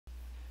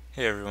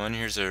Hey everyone,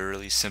 here's a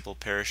really simple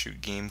parachute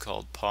game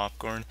called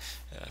Popcorn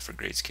for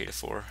grades K to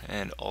 4,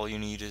 and all you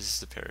need is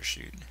the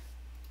parachute.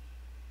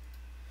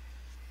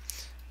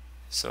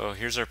 So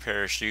here's our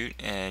parachute,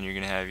 and you're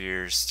going to have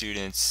your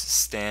students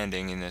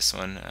standing in this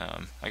one.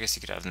 I guess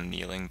you could have them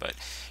kneeling, but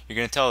you're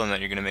going to tell them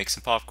that you're going to make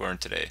some popcorn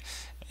today.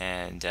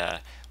 And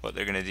what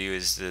they're going to do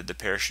is the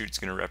parachute's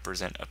going to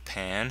represent a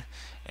pan,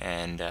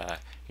 and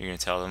you're going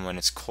to tell them when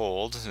it's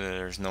cold,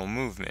 there's no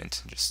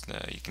movement. Just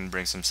you can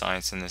bring some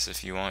science in this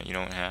if you want. You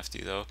don't have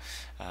to though.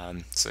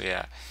 So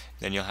yeah,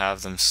 then you'll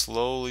have them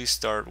slowly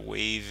start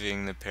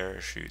waving the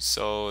parachute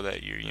so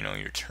that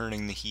you're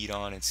turning the heat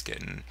on. It's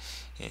getting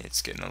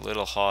a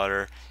little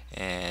hotter,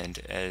 and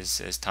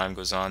as time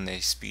goes on they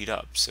speed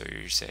up, so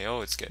you say,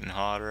 oh, it's getting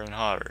hotter and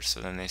hotter,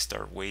 so then they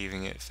start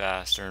waving it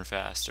faster and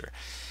faster,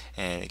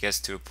 and it gets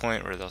to a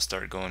point where they'll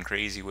start going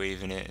crazy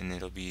waving it, and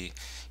it'll be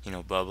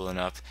bubbling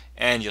up,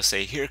 and you'll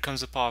say, here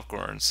comes the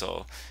popcorn.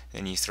 So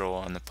then you throw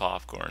on the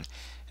popcorn,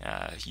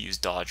 use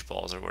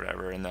dodgeballs or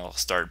whatever, and they'll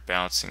start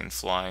bouncing and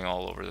flying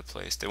all over the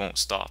place. They won't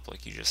stop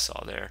like you just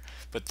saw there,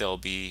 but they'll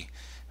be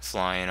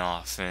flying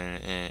off,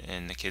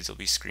 and the kids will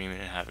be screaming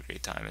and have a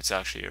great time. It's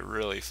actually a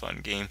really fun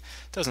game.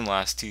 Doesn't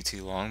last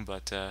too long,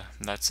 but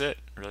that's it.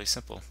 Really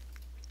simple.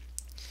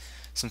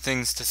 Some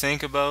things to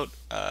think about: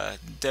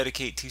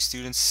 dedicate 2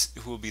 students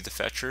who will be the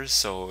fetchers,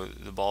 so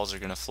the balls are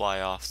going to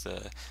fly off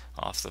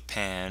the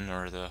pan,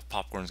 or the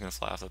popcorn is going to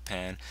fly off the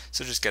pan,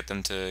 so just get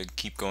them to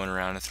keep going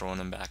around and throwing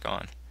them back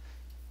on.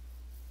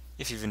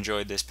 If you've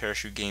enjoyed this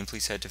parachute game,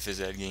 please head to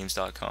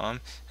PhysEdGames.com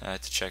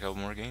to check out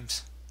more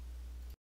games.